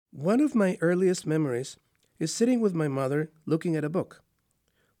One of my earliest memories is sitting with my mother looking at a book.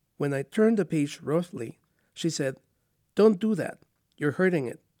 When I turned the page roughly, she said, "Don't do that. You're hurting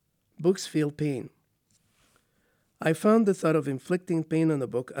it. Books feel pain." I found the thought of inflicting pain on a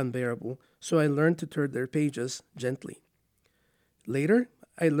book unbearable, so I learned to turn their pages gently. Later,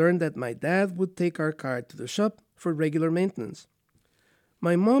 I learned that my dad would take our car to the shop for regular maintenance.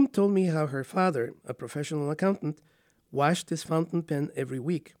 My mom told me how her father, a professional accountant, washed his fountain pen every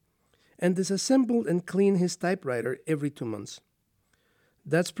week and disassembled and cleaned his typewriter every 2 months.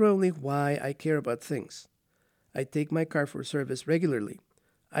 That's probably why I care about things. I take my car for service regularly.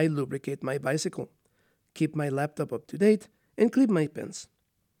 I lubricate my bicycle, keep my laptop up to date, and clean my pens.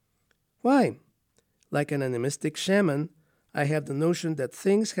 Why? Like an animistic shaman, I have the notion that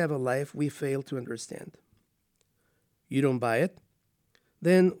things have a life we fail to understand. You don't buy it?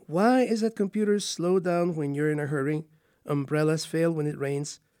 Then why is it computers slow down when you're in a hurry, umbrellas fail when it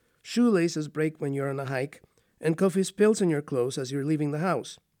rains, shoelaces break when you're on a hike, and coffee spills on your clothes as you're leaving the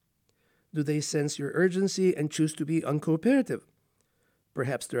house? Do they sense your urgency and choose to be uncooperative?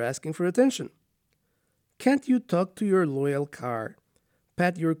 Perhaps they're asking for attention. Can't you talk to your loyal car,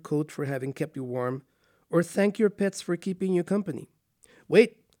 pat your coat for having kept you warm, or thank your pets for keeping you company?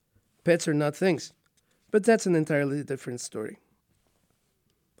 Wait, pets are not things, but that's an entirely different story.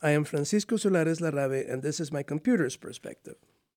 I am Francisco Solares-Larrave, and this is my computer's perspective.